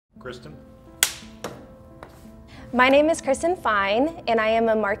Kristen? My name is Kristen Fine, and I am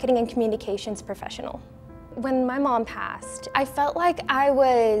a marketing and communications professional. When my mom passed, I felt like I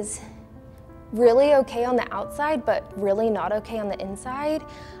was really okay on the outside, but really not okay on the inside.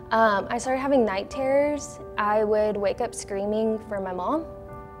 I started having night terrors. I would wake up screaming for my mom,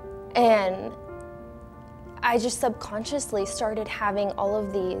 and I just subconsciously started having all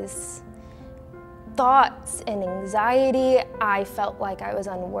of these thoughts and anxiety. I felt like I was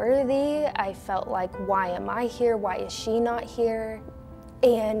unworthy. I felt like, why am I here? Why is she not here?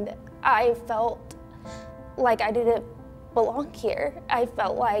 And I felt like I didn't belong here. I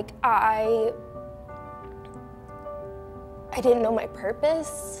felt like I didn't know my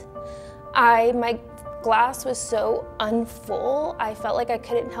purpose. My glass was so unfull. I felt like I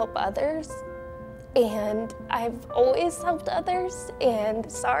couldn't help others. And I've always helped others, and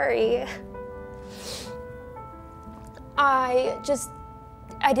sorry. I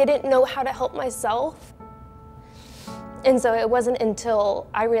didn't know how to help myself. And so it wasn't until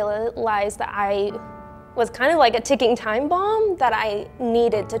I realized that I was kind of like a ticking time bomb that I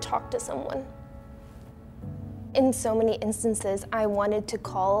needed to talk to someone. In so many instances, I wanted to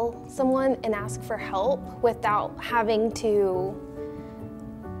call someone and ask for help without having to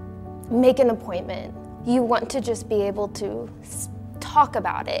make an appointment. You want to just be able to talk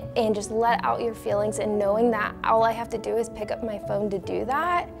about it and just let out your feelings, and knowing that all I have to do is pick up my phone to do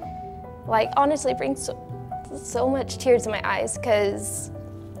that, like, honestly brings so much tears to my eyes, because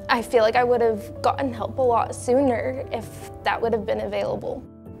I feel like I would have gotten help a lot sooner if that would have been available.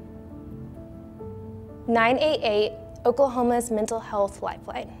 988, Oklahoma's mental health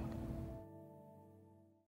lifeline.